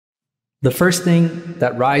The first thing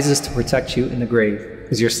that rises to protect you in the grave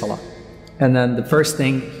is your salah. And then the first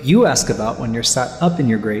thing you ask about when you're sat up in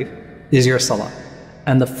your grave is your salah.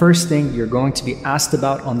 And the first thing you're going to be asked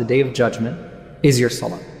about on the Day of Judgment is your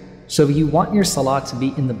salah. So you want your salah to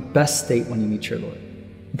be in the best state when you meet your Lord.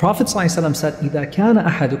 The Prophet ﷺ said, إِذَا كَانَ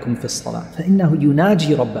أَحَدُكُمْ فِي الصَّلَاةِ فَإِنَّهُ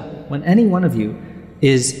يُنَاجِي رَبَّهُ. When any one of you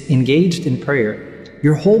is engaged in prayer,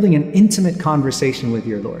 you're holding an intimate conversation with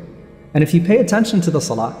your Lord. And if you pay attention to the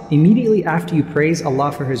salah, immediately after you praise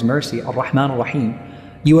Allah for His mercy, Ar-Rahman Ar-Rahim,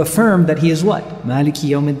 you affirm that He is what? Maliki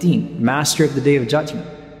Yawmiddin, Master of the Day of Judgment.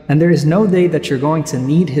 And there is no day that you're going to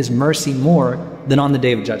need His mercy more than on the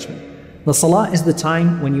Day of Judgment. The salah is the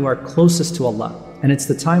time when you are closest to Allah. And it's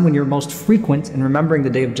the time when you're most frequent in remembering the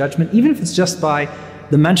Day of Judgment, even if it's just by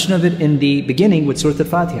the mention of it in the beginning with Surah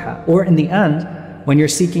Al-Fatiha, or in the end when you're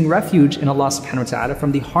seeking refuge in Allah subhanahu wa ta'ala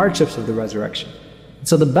from the hardships of the resurrection.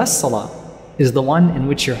 So the best salah is the one in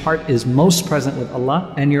which your heart is most present with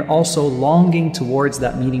Allah and you're also longing towards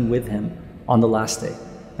that meeting with Him on the last day.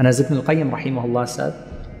 And as Ibn al-Qayyim rahimahullah said,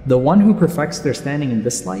 the one who perfects their standing in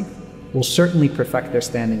this life will certainly perfect their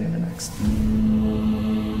standing in the next.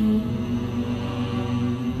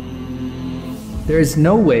 There is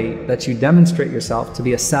no way that you demonstrate yourself to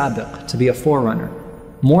be a sabiq, to be a forerunner,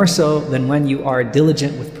 more so than when you are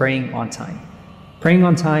diligent with praying on time. Praying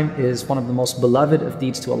on time is one of the most beloved of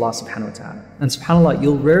deeds to Allah subhanahu wa ta'ala. And subhanAllah,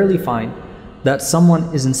 you'll rarely find that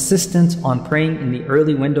someone is insistent on praying in the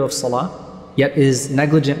early window of salah, yet is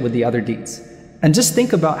negligent with the other deeds. And just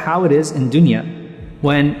think about how it is in dunya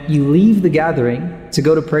when you leave the gathering to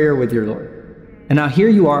go to prayer with your Lord. And now here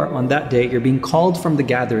you are on that day, you're being called from the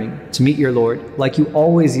gathering to meet your Lord like you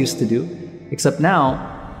always used to do, except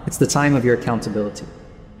now it's the time of your accountability.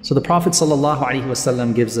 So the Prophet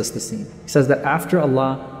ﷺ gives us the scene. He says that after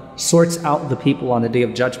Allah sorts out the people on the Day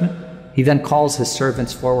of Judgment, He then calls His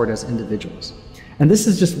servants forward as individuals. And this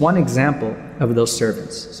is just one example of those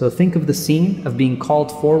servants. So think of the scene of being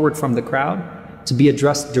called forward from the crowd to be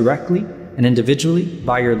addressed directly and individually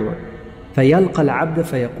by your Lord. فَيَلْقَ الْعَبْدَ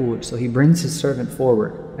فَيَقُولُ. So He brings His servant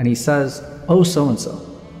forward and He says, "Oh so-and-so,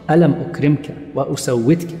 أَلَمْ أُكْرِمْكَ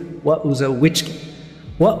وَأُسَوِّتْكَ وَأُزَوِّجْكَ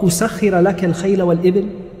وَأُسَخِّرَ لَكَ الْخَيْلَ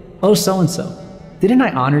وَالْإِبِلَ." Oh so-and-so, didn't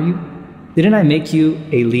I honor you? Didn't I make you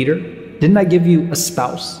a leader? Didn't I give you a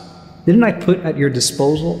spouse? Didn't I put at your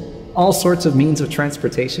disposal all sorts of means of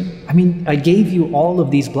transportation? I mean, I gave you all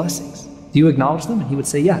of these blessings. Do you acknowledge them? And he would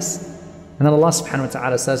say, yes. And then Allah subhanahu wa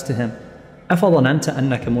ta'ala says to him, أَفَظَنَنْتَ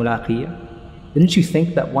أَنَّكَ مُلَاقِيَّ. Didn't you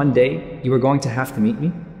think that one day you were going to have to meet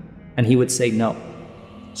me? And he would say, no.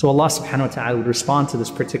 So Allah subhanahu wa ta'ala would respond to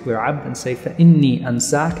this particular abd and say, فَإِنِّي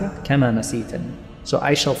أَنْسَاكَ كَمَا نَسِيتَنِي. So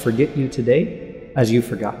I shall forget you today as you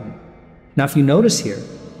forgot me. Now if you notice here,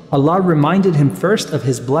 Allah reminded him first of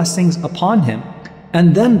His blessings upon him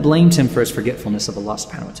and then blamed him for his forgetfulness of Allah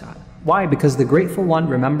subhanahu wa ta'ala. Why? Because the grateful one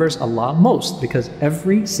remembers Allah most, because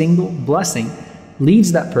every single blessing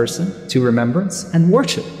leads that person to remembrance and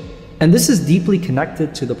worship. And this is deeply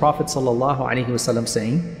connected to the Prophet ﷺ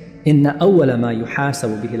saying, إِنَّ أَوَّلَ مَا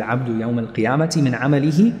يُحَاسَبُ بِهِ الْعَبْدُ يَوْمَ الْقِيَامَةِ مِنْ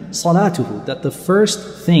عَمَلِهِ صَلَاتُهُ. That the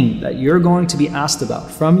first thing that you're going to be asked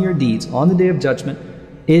about from your deeds on the Day of Judgment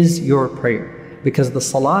is your prayer. Because the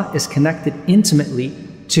salah is connected intimately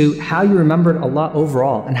to how you remembered Allah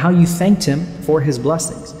overall and how you thanked Him for His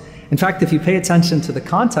blessings. In fact, if you pay attention to the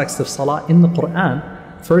context of salah in the Quran,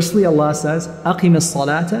 firstly Allah says, أَقِمِ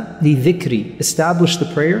الصَّلَاةَ لِذِكْرِي. Establish the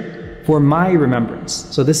prayer for my remembrance.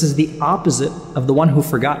 So this is the opposite of the one who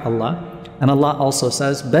forgot Allah. And Allah also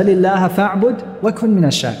says, بَلِ اللَّهَ فَاعْبُدْ وَكُنْ مِنَ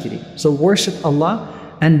الشَّاكِرِينَ. So worship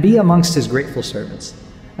Allah and be amongst His grateful servants.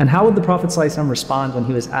 And how would the Prophet ﷺ respond when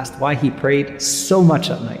he was asked why he prayed so much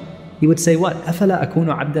at night? He would say what? أَفَلَا أَكُونُ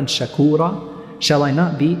عَبْدًا شَكُورًا. Shall I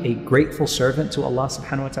not be a grateful servant to Allah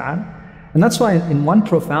subhanahu wa ta'ala? And that's why in one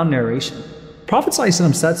profound narration, Prophet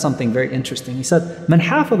ﷺ said something very interesting. He said, مَنْ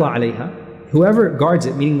حَافَظَ عَلَيْهَا. Whoever guards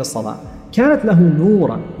it, meaning the salah, كَانَتْ لَهُ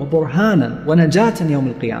نُورًا وَبُرْهَانًا وَنَجَاةً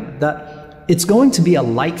يَوْمِ الْقِيَامَةِ. That it's going to be a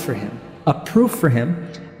light for him, a proof for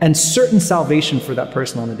him, and certain salvation for that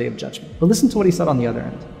person on the Day of Judgment. But listen to what he said on the other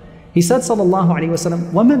end. He said, sallallahu alayhi wa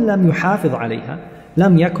sallam, وَمَنْ لَمْ يُحَافِظْ عَلَيْهَا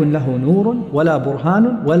لَمْ يَكُنْ لَهُ نُورٌ وَلَا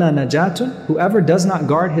بُرْهَانٌ وَلَا نَجَاةٌ. Whoever does not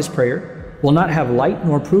guard his prayer will not have light,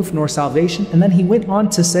 nor proof, nor salvation. And then he went on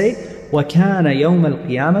to say, وَكَانَ يَوْمَ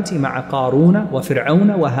الْقِيَامَةِ مَعَ قَارُونَ وَفِرْعَوْنَ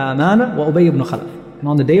وَهَامَانَ وَأُبَيْ ibn Khalaf. And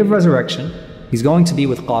on the Day of Resurrection, he's going to be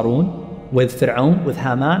with Qarun, with Fir'aun, with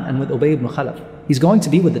Haman, and with Ubay ibn Khalaf. He's going to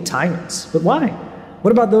be with the tyrants. But why?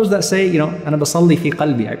 What about those that say, أَنَا بَصَلِّي فِي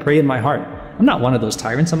قَلْبِي, I pray in my heart. I'm not one of those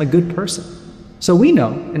tyrants, I'm a good person. So we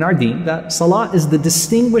know in our deen that salah is the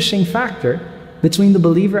distinguishing factor between the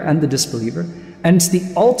believer and the disbeliever. And it's the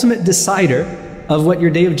ultimate decider of what your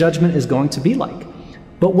day of judgment is going to be like.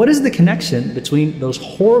 But what is the connection between those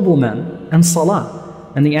horrible men and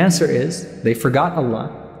salah? And the answer is, they forgot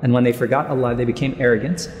Allah. And when they forgot Allah, they became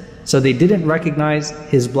arrogant. So they didn't recognize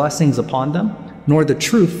His blessings upon them, nor the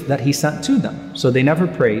truth that He sent to them. So they never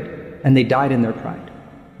prayed, and they died in their pride.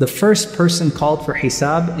 The first person called for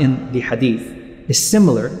hisab in the hadith is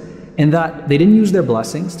similar in that they didn't use their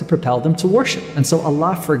blessings to propel them to worship. And so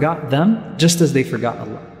Allah forgot them just as they forgot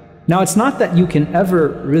Allah. Now, it's not that you can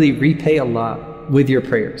ever really repay Allah with your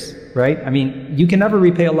prayers, right? I mean, you can never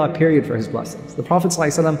repay Allah, period, for His blessings. The Prophet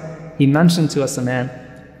ﷺ, he mentioned to us a man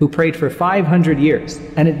who prayed for 500 years,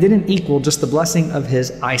 and it didn't equal just the blessing of his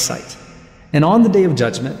eyesight. And on the Day of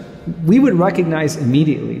Judgment, we would recognize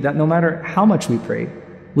immediately that no matter how much we prayed,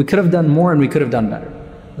 we could have done more and we could have done better.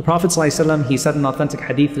 The Prophet ﷺ, he said in authentic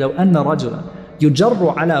hadith, لو أن رجلا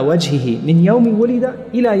يجر على وجهه من يوم ولد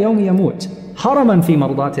إلى يوم يموت حرما في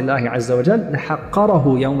مرضات الله عز وجل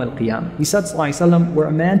لحقره يوم القيامة. He said ﷺ, were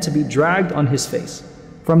a man to be dragged on his face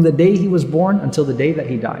from the day he was born until the day that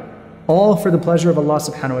he died, all for the pleasure of Allah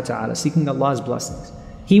subhanahu wa ta'ala, seeking Allah's blessings.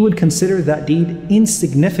 He would consider that deed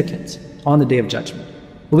insignificant on the Day of Judgment.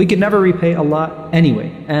 But we could never repay Allah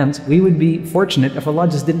anyway, and we would be fortunate if Allah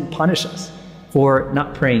just didn't punish us for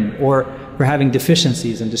not praying or for having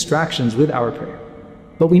deficiencies and distractions with our prayer.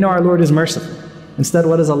 But we know our Lord is merciful. Instead,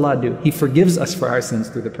 what does Allah do? He forgives us for our sins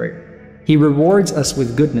through the prayer. He rewards us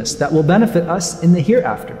with goodness that will benefit us in the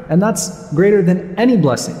hereafter. And that's greater than any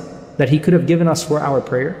blessing that He could have given us for our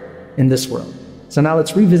prayer in this world. So now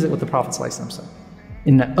let's revisit what the Prophet ﷺ said.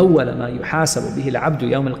 إِنَّ أَوَّلَ مَا يُحَاسَبُ بِهِ الْعَبْدُ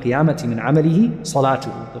يَوْمَ الْقِيَامَةِ مِنْ عَمَلِهِ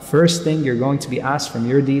صَلَاتُهُ. The first thing you're going to be asked from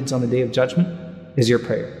your deeds on the Day of Judgment is your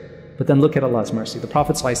prayer. But then look at Allah's mercy. The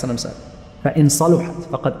Prophet ﷺ said, فَإِنْ صَلُحَتْ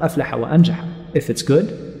فَقَدْ أَفْلَحَ وَأَنْجَحَ. If it's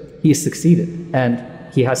good, he has succeeded and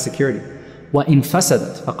he has security. وَإِنْ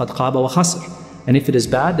فَسَدَتْ فَقَدْ خَابَ وَخَسِرَ. And if it is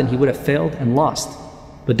bad, then he would have failed and lost.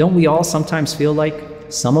 But don't we all sometimes feel like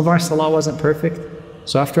some of our salah wasn't perfect?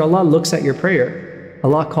 So after Allah looks at your prayer,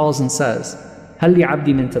 Allah calls and says, هَلْ لِعَبْدِ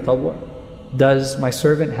مِن تَطَوَّعٍ. Does my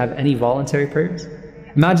servant have any voluntary prayers?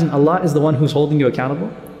 Imagine Allah is the one who's holding you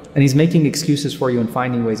accountable, and He's making excuses for you and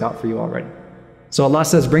finding ways out for you already. So Allah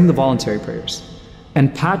says, bring the voluntary prayers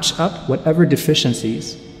and patch up whatever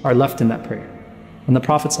deficiencies are left in that prayer. And the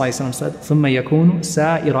Prophet ﷺ said, ثُمَّ يَكُونُ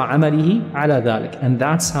سَائِرَ عَمَلِهِ عَلَى ذَلِكَ. And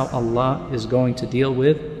that's how Allah is going to deal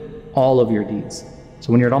with all of your deeds.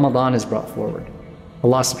 So when your Ramadan is brought forward,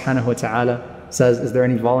 Allah subhanahu wa ta'ala says, is there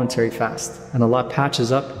any voluntary fast? And Allah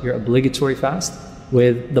patches up your obligatory fast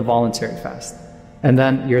with the voluntary fast. And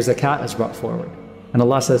then your zakat is brought forward. And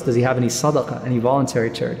Allah says, does He have any sadaqah, any voluntary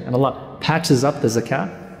charity? And Allah patches up the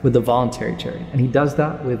zakat with the voluntary charity. And He does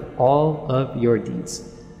that with all of your deeds.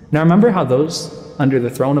 Now remember how those under the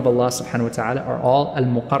throne of Allah subhanahu wa ta'ala are all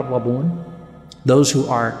al-muqarrabun, those who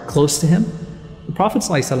are close to Him? The Prophet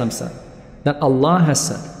ﷺ said that Allah has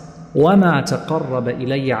said, وَمَا تَقَرَّبَ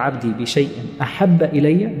إِلَيَّ عَبْدِي بِشَيْءٍ أَحَبَّ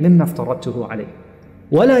إِلَيَّ مِمَّا افْتَرَضْتُهُ عَلَيْهِ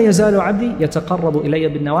وَلَا يَزَالُ عَبْدِي يَتَقَرَّبُ إِلَيَّ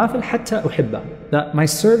بِالنَّوَافِلِ حَتَّى أُحِبَّهُ. That my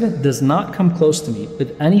servant does not come close to me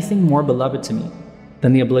with anything more beloved to me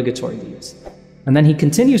than the obligatory deeds. And then he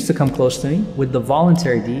continues to come close to me with the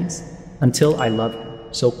voluntary deeds until I love him.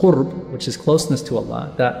 So qurb, which is closeness to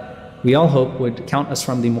Allah, that we all hope would count us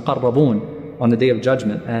from the muqarrabun on the Day of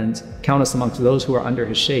Judgment and count us amongst those who are under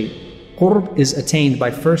His shade. Qurb is attained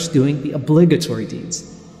by first doing the obligatory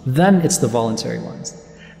deeds. Then it's the voluntary ones.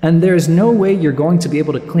 And there is no way you're going to be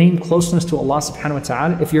able to claim closeness to Allah subhanahu wa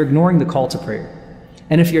ta'ala if you're ignoring the call to prayer.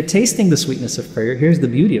 And if you're tasting the sweetness of prayer, here's the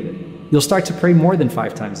beauty of it. You'll start to pray more than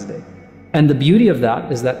 5 times a day. And the beauty of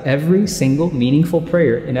that is that every single meaningful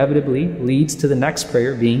prayer inevitably leads to the next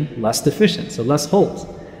prayer being less deficient, so less holes.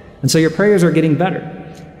 And so your prayers are getting better.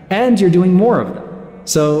 And you're doing more of them.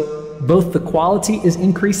 So both the quality is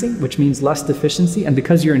increasing, which means less deficiency, and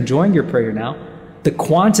because you're enjoying your prayer now, the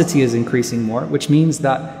quantity is increasing more, which means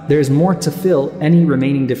that there's more to fill any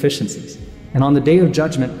remaining deficiencies. And on the Day of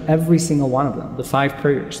Judgment, every single one of them, the 5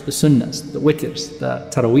 prayers, the sunnahs, the witrs, the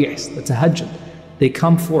taraweehs, the tahajjud, they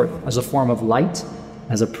come forth as a form of light,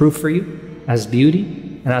 as a proof for you, as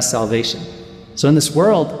beauty, and as salvation. So in this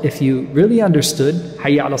world, if you really understood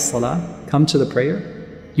Hayya ala salah, come to the prayer,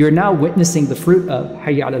 you're now witnessing the fruit of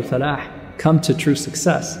Hayya ala al-falah, come to true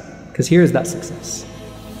success. Because here's that success.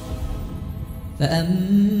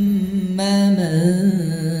 فأما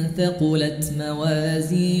من ثقلت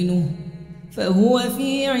موازينه فهو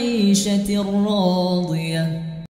في عيشة راضية